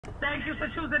Thank you for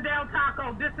choosing Del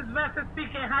Taco. This is Vesta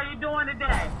speaking. How you doing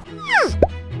today?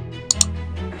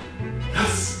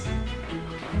 Yes!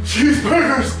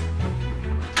 Cheeseburgers!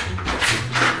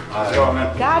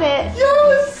 Got it.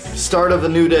 Yes! Start of a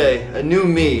new day, a new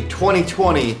me,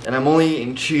 2020, and I'm only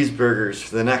eating cheeseburgers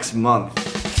for the next month.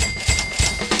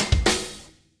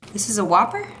 This is a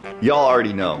Whopper? Y'all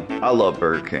already know, I love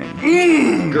Burger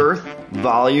King. Girth,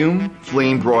 volume,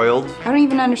 flame broiled. I don't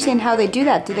even understand how they do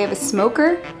that. Do they have a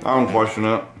smoker? I don't question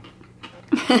it.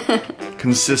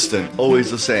 Consistent,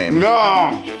 always the same.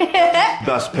 No!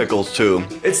 Best pickles too.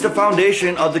 It's the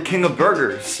foundation of the king of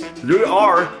burgers. They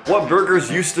are what burgers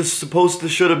supposed to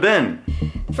should have been.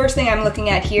 The first thing I'm looking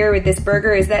at here with this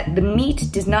burger is that the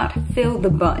meat does not fill the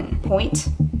bun. Point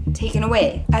taken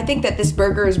away. I think that this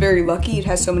burger is very lucky it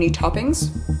has so many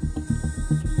toppings.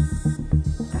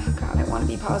 Oh God, I want to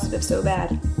be positive so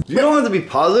bad. You don't have to be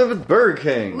positive, it's Burger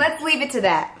King. Let's leave it to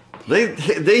that.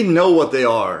 They know what they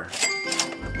are.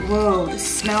 Whoa,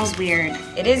 this smells weird.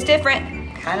 It is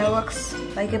different. Kind of looks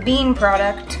like a bean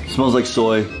product. Smells like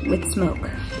soy. With smoke.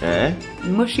 Eh?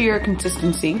 Mushier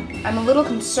consistency. I'm a little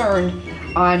concerned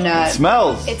on It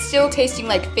smells. It's still tasting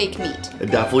like fake meat.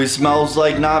 It definitely smells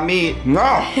like not meat.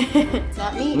 No. It's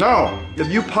not meat. No. If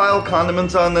you pile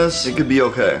condiments on this, it could be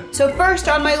okay. So first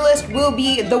on my list will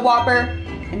be the Whopper,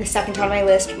 and the second on my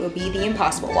list will be the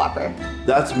Impossible Whopper.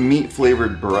 That's meat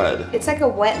flavored bread. It's like a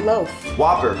wet loaf.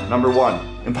 Whopper, number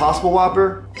 1. Impossible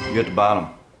Whopper, you get the bottom.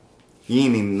 You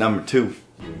ain't even number 2.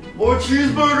 More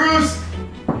cheeseburgers!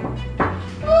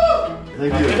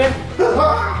 Thank you.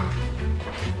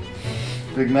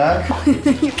 Big Mac.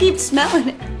 You keep smelling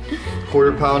it.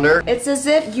 Quarter pounder. It's as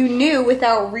if you knew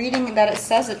without reading that it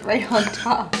says it right on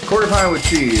top. Quarter pounder with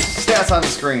cheese. Stats on the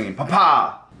screen.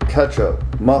 Papa.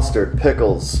 Ketchup, mustard,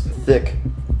 pickles, thick,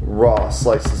 raw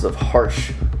slices of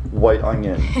harsh white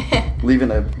onion,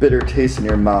 leaving a bitter taste in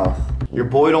your mouth. Your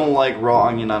boy don't like raw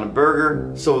onion on a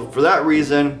burger, so for that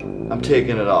reason, I'm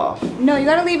taking it off. No, you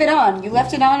gotta leave it on. You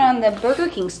left it on the Burger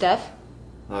King stuff.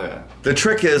 Oh yeah. The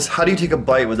trick is, how do you take a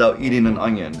bite without eating an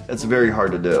onion? It's very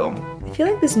hard to do. I feel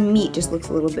like this meat just looks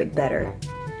a little bit better.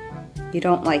 You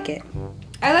don't like it.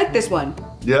 I like this one.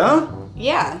 Yeah?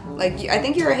 Yeah, like, I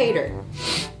think you're a hater.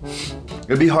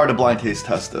 It'd be hard to blind taste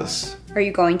test this. Are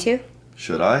you going to?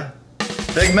 Should I?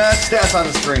 Big Mac, stats on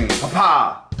the screen.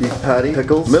 Papa! Beef patty,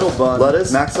 pickles, middle bun,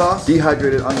 lettuce, mac sauce,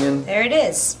 dehydrated onion. There it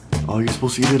is. Oh, you're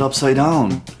supposed to eat it upside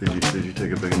down. Did you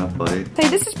take a big enough bite? Hey,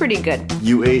 this is pretty good.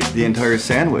 You ate the entire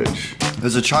sandwich.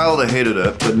 As a child, I hated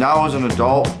it, but now as an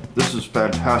adult, this is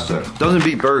fantastic. Doesn't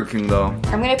beat Burger King though.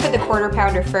 I'm gonna put the quarter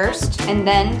pounder first, and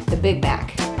then the Big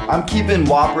Mac. I'm keeping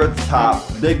Whopper at the top,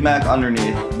 Big Mac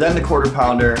underneath, then the quarter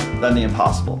pounder, then the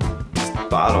Impossible.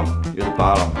 Bottom, you're the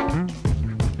bottom.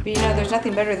 But you know, there's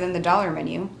nothing better than the dollar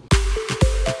menu.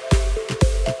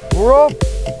 We're off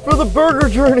for the burger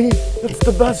journey. It's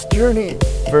the best journey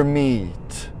for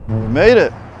meat. We made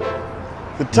it.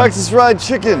 The Texas fried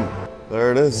chicken.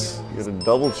 There it is. You get a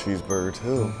double cheeseburger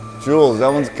too. Jules, that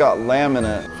one's got lamb in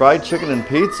it. Fried chicken and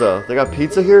pizza. They got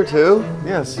pizza here too?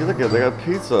 Yeah, see, look at it. They got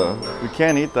pizza. We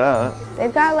can't eat that.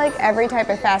 They've got like every type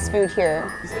of fast food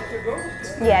here. Is it to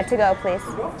go? Yeah, to go, please.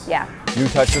 Yeah. New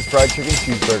Texas fried chicken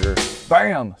cheeseburger.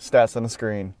 Bam! Stats on the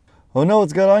screen. Oh no,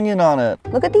 it's got onion on it.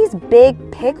 Look at these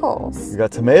big pickles. You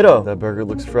got tomato. That burger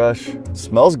looks fresh.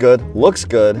 Smells good. Looks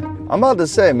good. I'm about to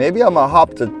say, maybe I'm gonna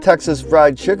hop to Texas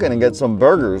fried chicken and get some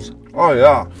burgers. Oh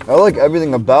yeah. I like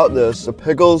everything about this. The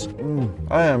pickles,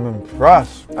 I am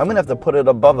impressed. I'm gonna have to put it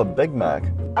above a Big Mac.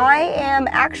 I am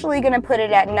actually gonna put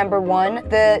it at number 1.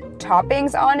 The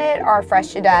toppings on it are fresh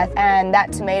to death, and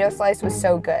that tomato slice was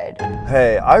so good.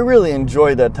 Hey, I really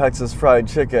enjoyed that Texas fried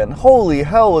chicken. Holy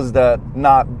hell, was that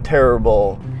not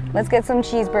terrible. Let's get some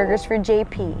cheeseburgers for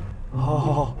JP.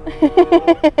 Oh.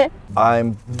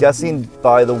 I'm guessing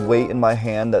by the weight in my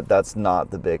hand that that's not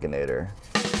the Baconator.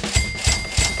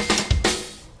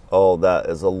 Oh, that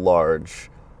is a large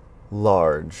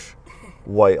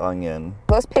white onion.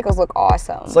 Those pickles look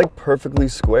awesome. It's like perfectly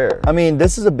square. I mean,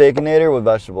 this is a Baconator with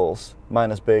vegetables,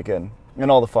 minus bacon, and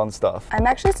all the fun stuff. I'm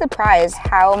actually surprised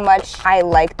how much I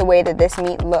like the way that this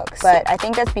meat looks, but I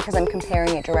think that's because I'm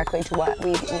comparing it directly to what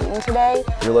we've eaten today.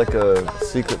 You're like a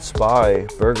secret spy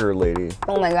burger lady.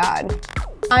 Oh my God.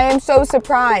 I am so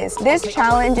surprised. This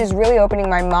challenge is really opening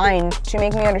my mind to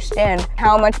make me understand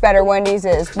how much better Wendy's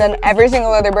is than every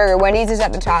single other burger. Wendy's is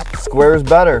at the top. Square is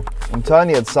better. I'm telling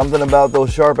you, it's something about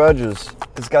those sharp edges.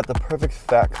 It's got the perfect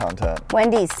fat content.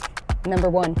 Wendy's, number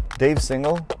 1. Dave's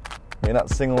single? You're not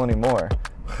single anymore.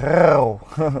 All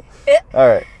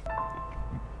right.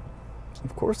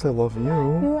 Of course I love you.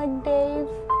 You like Dave?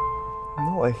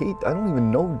 No, I don't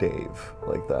even know Dave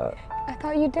like that. I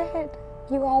thought you did.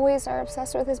 You always are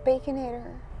obsessed with his Baconator.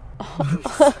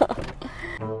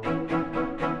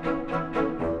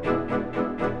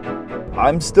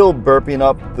 I'm still burping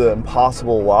up the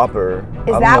Impossible Whopper.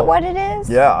 Is that what it is?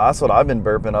 Yeah, that's what I've been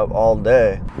burping up all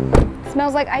day. It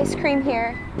smells like ice cream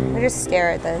here. I just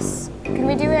stare at this. Can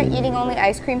we do eating only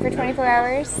ice cream for 24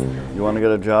 hours? You want to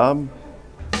get a job?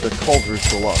 The Culver's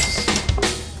Deluxe.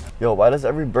 Yo, why does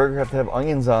every burger have to have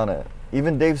onions on it?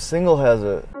 Even Dave Single has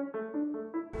it.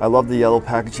 I love the yellow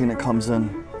packaging it comes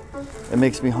in. It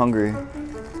makes me hungry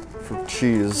for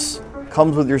cheese.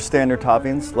 Comes with your standard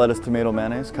toppings, lettuce, tomato,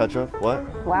 mayonnaise, ketchup, what?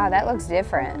 Wow, that looks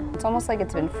different. It's almost like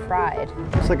it's been fried.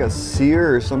 It's like a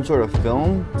sear or some sort of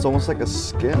film. It's almost like a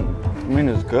skin. I mean,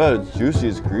 it's good, it's juicy,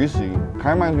 it's greasy. Kind of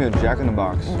reminds me of Jack in the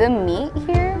Box. The meat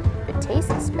here, it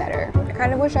tastes better. I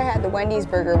kind of wish I had the Wendy's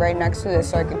burger right next to this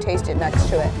so I could taste it next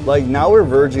to it. Like now we're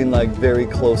verging like very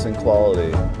close in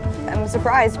quality. I'm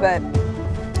surprised, but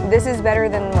this is better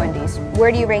than Wendy's.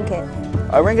 Where do you rank it?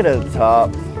 I rank it at the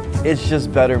top. It's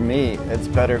just better meat, it's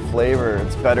better flavor,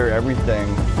 it's better everything.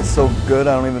 It's so good,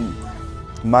 I don't even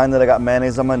mind that I got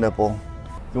mayonnaise on my nipple.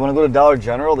 You wanna go to Dollar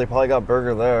General? They probably got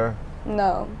burger there.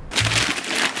 No.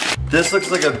 This looks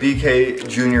like a BK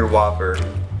Junior Whopper.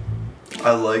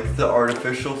 I like the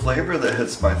artificial flavor that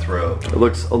hits my throat. It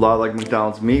looks a lot like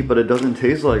McDonald's meat, but it doesn't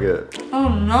taste like it. Oh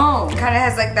no. It kind of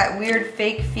has like that weird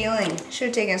fake feeling. Should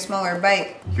have taken a smaller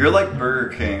bite. You're like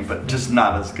Burger King, but just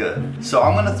not as good. So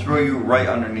I'm gonna throw you right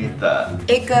underneath that.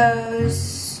 It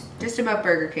goes just about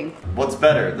Burger King. What's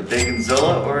better, the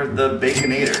Baconzilla or the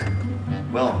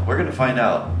Baconator? Well, we're gonna find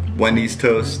out. Wendy's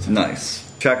toast, nice.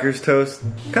 Checkers toast,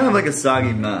 kind of like a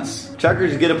soggy mess.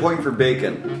 Checkers, you get a point for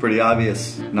bacon. Pretty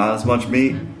obvious, not as much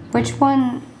meat. Which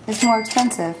one is more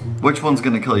expensive? Which one's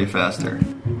gonna kill you faster?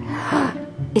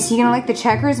 Is he gonna like the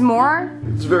Checkers more?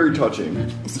 It's very touching.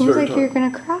 It seems like you're gonna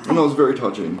cry. No, it's very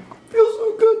touching. Feels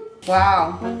so good.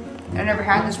 Wow, I've never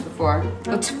had this before.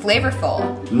 It's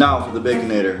flavorful. Now for the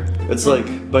Baconator. It's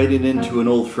like biting into an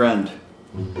old friend.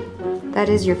 That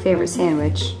is your favorite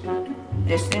sandwich.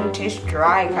 This didn't taste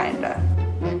dry, kinda.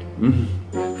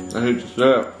 I hate to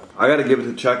say it. I gotta give it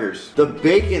to Checkers. The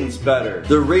bacon's better.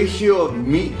 The ratio of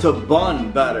meat to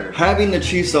bun better. Having the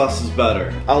cheese sauce is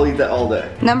better. I'll eat that all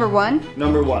day. Number one?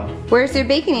 Number one. Where's their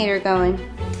Baconator going?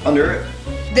 Under it.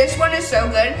 This one is so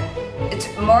good. It's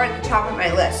more at the top of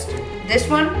my list. This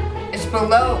one is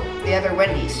below the other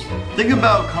Wendy's. Think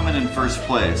about coming in first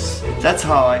place. That's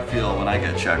how I feel when I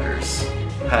get Checkers.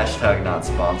 Hashtag not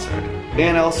sponsored.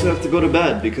 And I also have to go to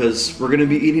bed because we're gonna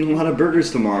be eating a lot of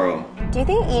burgers tomorrow. Do you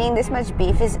think eating this much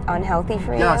beef is unhealthy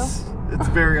for you? Yes, it's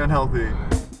very unhealthy.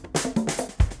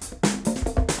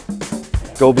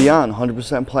 Go Beyond,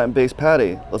 100% plant-based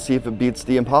patty. Let's see if it beats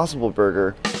the Impossible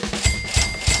Burger.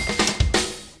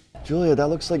 Julia, that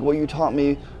looks like what you taught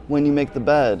me when you make the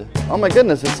bed. Oh my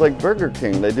goodness, it's like Burger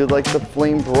King. They did like the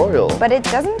flame broil. But it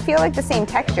doesn't feel like the same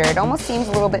texture. It almost seems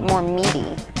a little bit more meaty.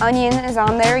 Onion is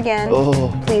on there again.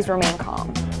 Oh. Please remain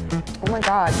calm. Oh my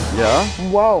God. Yeah?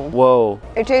 Whoa. Whoa.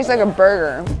 It tastes like a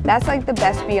burger. That's like the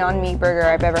best Beyond Meat burger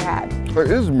I've ever had. There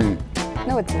is meat.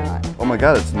 No, it's not. Oh my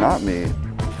God, it's not meat.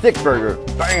 Thick burger,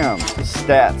 bam,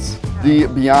 stats. The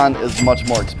Beyond is much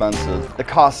more expensive. It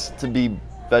costs to be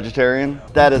vegetarian.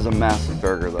 That is a massive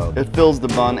burger though. It fills the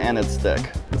bun and it's thick.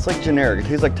 It's like generic, it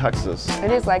tastes like Texas. It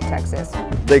is like Texas.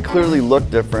 They clearly look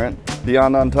different.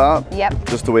 Beyond on top? Yep.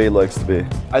 Just the way he likes to be.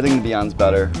 I think the Beyond's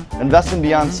better. Invest in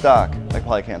Beyond stock. I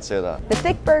probably can't say that. The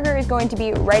thick burger is going to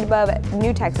be right above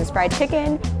New Texas Fried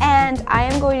Chicken, and I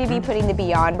am going to be putting the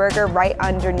Beyond Burger right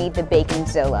underneath the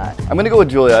Baconzilla. I'm gonna go with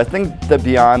Julia. I think the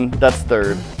Beyond, that's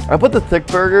third. I put the thick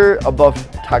burger above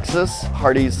Texas.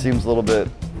 Hardee's seems a little bit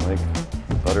like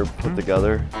better put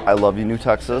together. I love you, New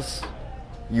Texas.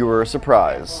 You were a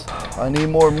surprise. I need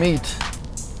more meat.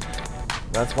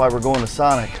 That's why we're going to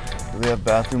Sonic. Do they have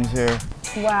bathrooms here?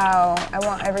 Wow, I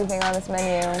want everything on this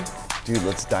menu. Dude,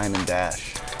 let's dine and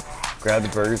dash. Grab the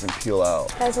burgers and peel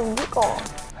out. That's illegal.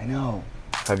 I know.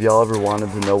 Have y'all ever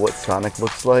wanted to know what Sonic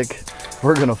looks like?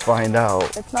 We're gonna find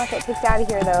out. Let's not get kicked out of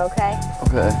here though, okay?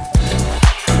 Okay.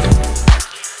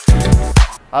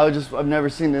 I've never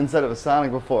seen the inside of a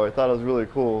Sonic before. I thought it was really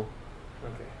cool.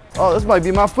 Okay. Oh, this might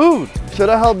be my food. Should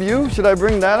I help you? Should I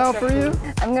bring that out for you?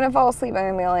 I'm gonna fall asleep on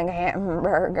a mealing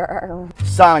hamburger.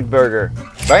 Sonic Burger.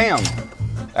 Bam!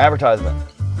 Advertisement.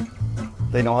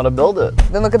 They know how to build it.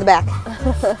 Then look at the back.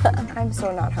 I'm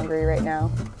so not hungry right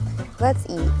now. Let's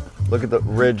eat. Look at the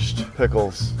ridged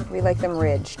pickles. We like them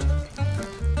ridged.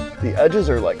 The edges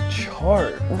are like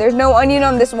charred. There's no onion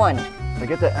on this one. I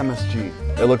get the MSG.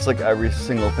 It looks like every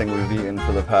single thing we've eaten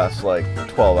for the past like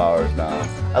 12 hours now.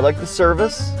 I like the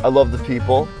service, I love the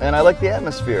people, and I like the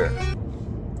atmosphere.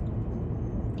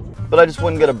 But I just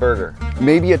wouldn't get a burger.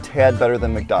 Maybe a tad better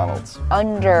than McDonald's.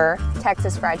 Under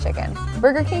Texas fried chicken.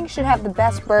 Burger King should have the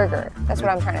best burger. That's what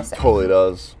I'm trying to say. Totally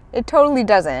does. It totally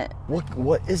doesn't.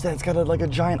 What is that? It's got like a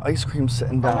giant ice cream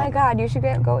sitting down. Oh my God, you should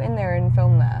go in there and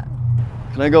film that.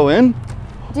 Can I go in?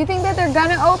 Do you think that they're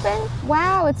gonna open?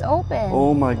 Wow, it's open.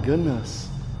 Oh my goodness.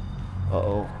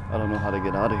 Uh-oh, I don't know how to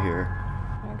get out of here.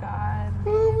 Oh my God.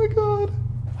 Oh my God.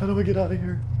 How do I get out of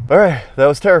here? All right, that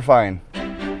was terrifying.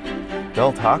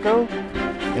 Del Taco?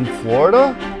 In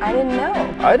Florida? I didn't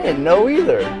know. I didn't know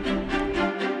either.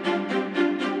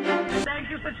 Thank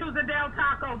you for choosing Del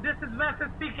Taco. This is Vesta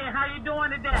speaking. How you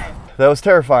doing today? That was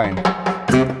terrifying.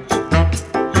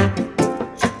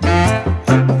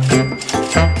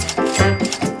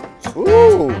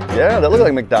 Ooh, yeah, that looked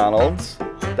like McDonald's.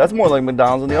 That's more like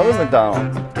McDonald's than the other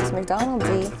McDonald's. It's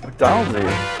McDonald's-y.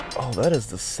 McDonald's-y. Oh, that is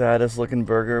the saddest looking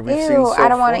burger we've seen so Ew, far. I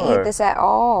don't want to eat this at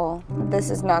all. This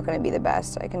is not going to be the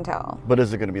best, I can tell. But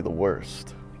is it going to be the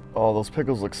worst? Oh, those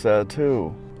pickles look sad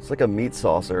too. It's like a meat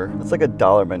saucer. It's like a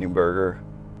dollar menu burger.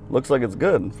 Looks like it's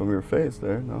good from your face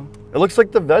there, no? It looks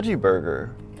like the veggie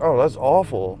burger. Oh, that's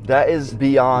awful. That is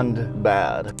beyond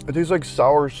bad. It tastes like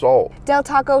sour salt. Del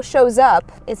Taco shows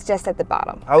up, it's just at the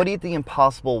bottom. I would eat the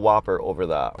Impossible Whopper over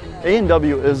that.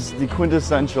 A&W is the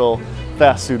quintessential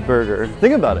fast food burger.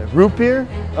 Think about it, root beer,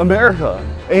 America,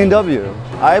 A&W.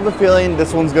 I have a feeling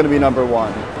this one's gonna be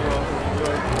 #1.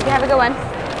 You have a good one.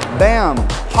 Bam,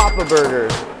 Papa Burger.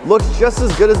 Looks just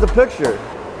as good as the picture.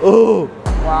 Ooh.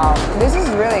 Wow, this is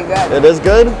really good. It is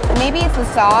good? Maybe it's the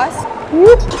sauce.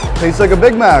 Tastes like a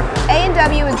Big Mac.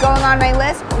 A&W is going on my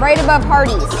list right above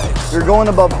Hardee's. You're going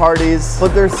above Hardee's,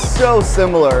 but they're so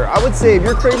similar. I would say if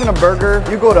you're craving a burger,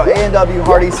 you go to A&W,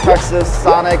 Hardee's, Texas,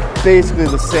 Sonic, basically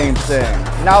the same thing.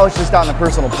 Now it's just down to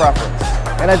personal preference.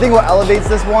 And I think what elevates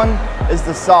this one is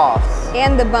the sauce.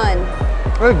 And the bun.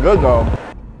 It's good though.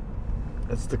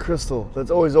 It's the Crystal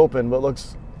that's always open but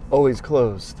looks always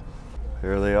closed.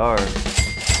 Here they are.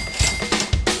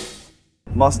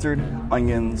 Mustard,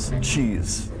 onions,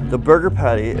 cheese. The burger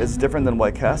patty is different than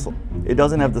White Castle. It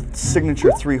doesn't have the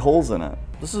signature 3 holes in it.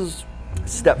 This is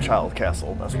Stepchild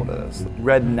Castle, that's what it is.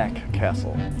 Redneck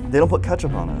Castle. They don't put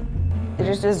ketchup on it. It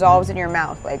just dissolves in your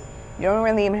mouth. Like, you don't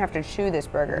really even have to chew this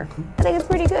burger. I think it's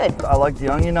pretty good. I like the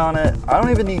onion on it. I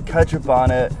don't even need ketchup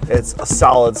on it. It's a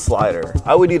solid slider.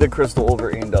 I would eat a Crystal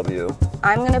over A&W.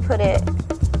 I'm gonna put it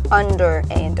under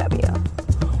A&W.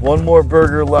 One more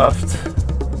burger left.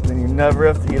 Then you never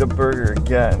have to eat a burger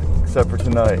again, except for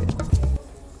tonight.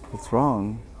 What's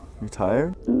wrong? You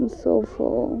tired? I'm so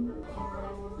full.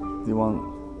 Do you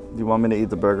want me to eat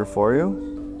the burger for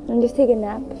you? I'm just taking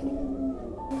a nap.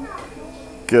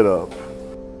 Get up.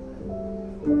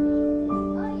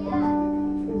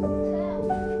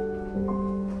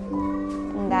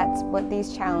 And that's what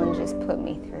these challenges put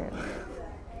me through.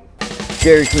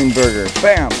 Dairy Queen burger,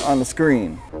 bam, on the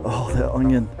screen. Oh, that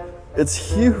onion. It's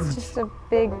huge. It's just a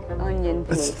big onion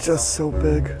piece. It's just so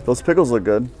big. Those pickles look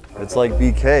good. It's like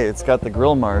BK, it's got the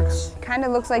grill marks. Kind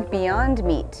of looks like Beyond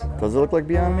Meat. Does it look like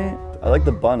Beyond Meat? I like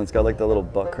the bun, it's got like that little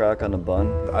butt crack on the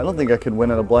bun. I don't think I could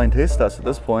win at a blind taste test at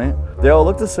this point. They all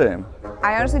look the same.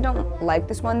 I honestly don't like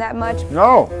this one that much.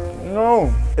 No.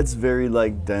 It's very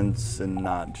like dense and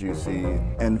not juicy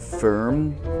and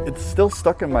firm. It's still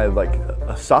stuck in my like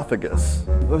esophagus.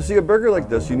 But see, a burger like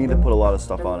this, you need to put a lot of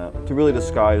stuff on it to really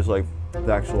disguise like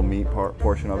the actual meat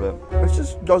portion of it. It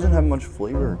just doesn't have much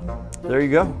flavor. There you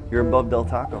go, you're above Del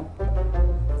Taco.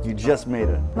 You just made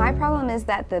it. My problem is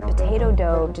that the potato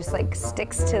dough just like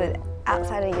sticks to the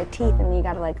outside of your teeth and you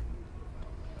gotta like...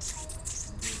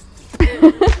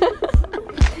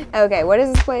 Okay, what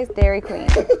is this place? Dairy Queen.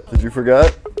 Did you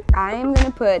forget? I'm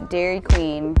gonna put Dairy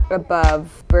Queen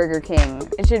above Burger King.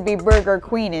 It should be Burger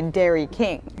Queen and Dairy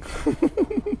King.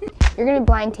 You're gonna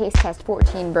blind taste test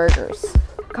 14 burgers.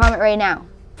 Comment right now.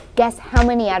 Guess how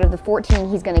many out of the 14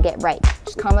 he's gonna get right.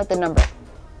 Just comment the number.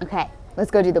 Okay, let's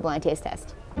go do the blind taste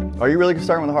test. Are you really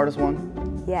starting with the hardest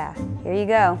one? Yeah, here you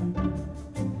go.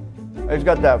 It's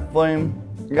got that flame,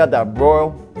 you got that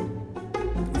broil.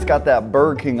 It's got that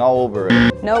Burger King all over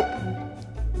it. Nope.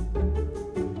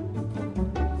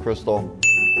 Crystal.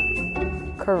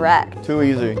 Correct. Too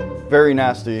easy. Very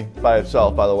nasty by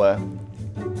itself, by the way.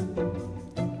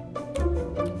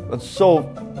 It's so,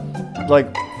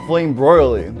 like, flame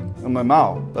broily in my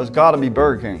mouth. That's gotta be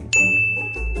Burger King.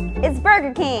 It's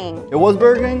Burger King. It was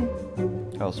Burger King?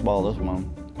 I'll swallow this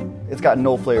one. It's got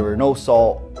no flavor, no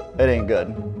salt. It ain't good.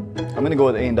 I'm gonna go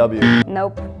with A&W.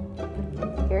 Nope.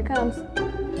 Here it comes. comes.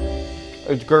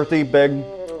 It's girthy, big,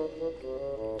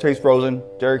 tastes frozen.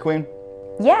 Dairy Queen.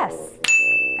 Yes.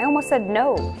 I almost said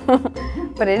no,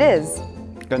 but it is.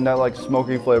 Getting that like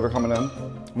smoky flavor coming in.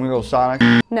 I'm gonna go Sonic.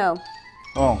 No.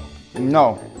 Oh,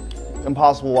 no.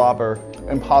 Impossible Whopper.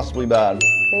 Impossibly bad.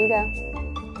 There you go.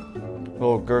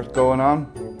 Little girth going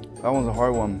on. That one's a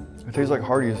hard one. It tastes like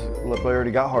Hardee's, but I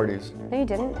already got Hardee's. No, you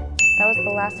didn't. That was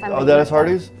the last time. Oh, that is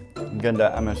Hardee's? I'm getting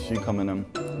that MSG coming in.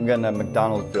 I'm getting that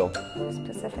McDonald's feel.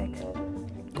 Specific.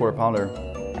 Quarter pounder.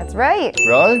 That's right.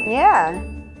 Really? Yeah.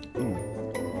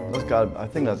 That's got, I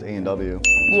think that's A&W.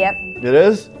 Yep. It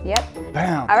is? Yep.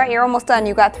 Bam. All right, you're almost done.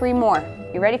 You got 3 more.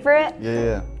 You ready for it?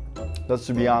 Yeah. That's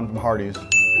to be on from Hardee's.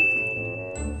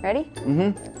 Ready?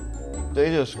 Mm-hmm. They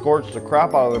just scorch the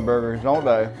crap out of their burgers, don't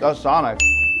they? That's Sonic.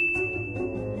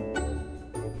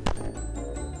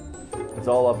 It's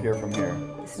all up here from here.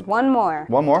 This is one more.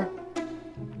 One more?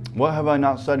 What have I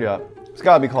not said yet? It's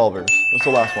gotta be Culver's. That's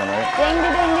the last one, right? Ding,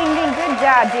 ding, ding, ding, ding. Good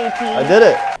job, JP. I did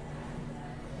it.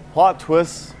 Plot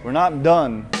twists. We're not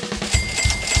done.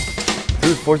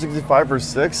 Dude, $4.65 for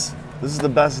 6? This is the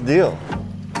best deal.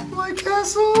 White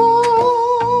Castle!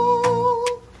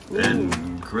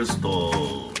 And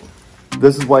Crystal.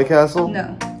 This is White Castle?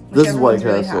 No. This is Whichever White one's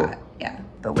really Castle. hot. Yeah.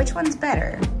 But which one's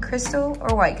better, Crystal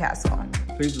or White Castle?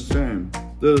 Tastes the same.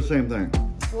 They're the same thing.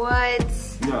 What?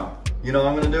 Yeah. You know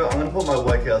what I'm gonna do? I'm gonna put my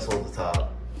White Castle at the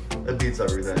top. It beats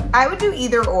everything. I would do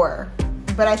either or,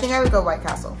 but I think I would go White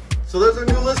Castle. So there's our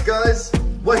new list, guys.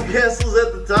 White Castle's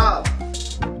at the top.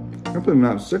 I'm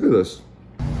not sick of this.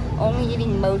 Only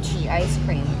eating mochi ice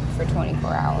cream for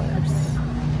 24 hours.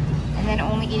 And then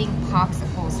only eating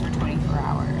popsicles for 24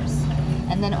 hours.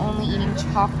 And then only eating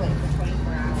chocolate for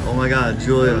 24 hours. Oh my God,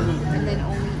 Julia. And then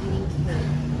only eating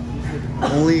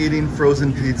cake. Only eating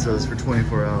frozen pizzas for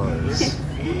 24 hours.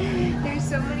 There's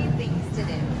so many things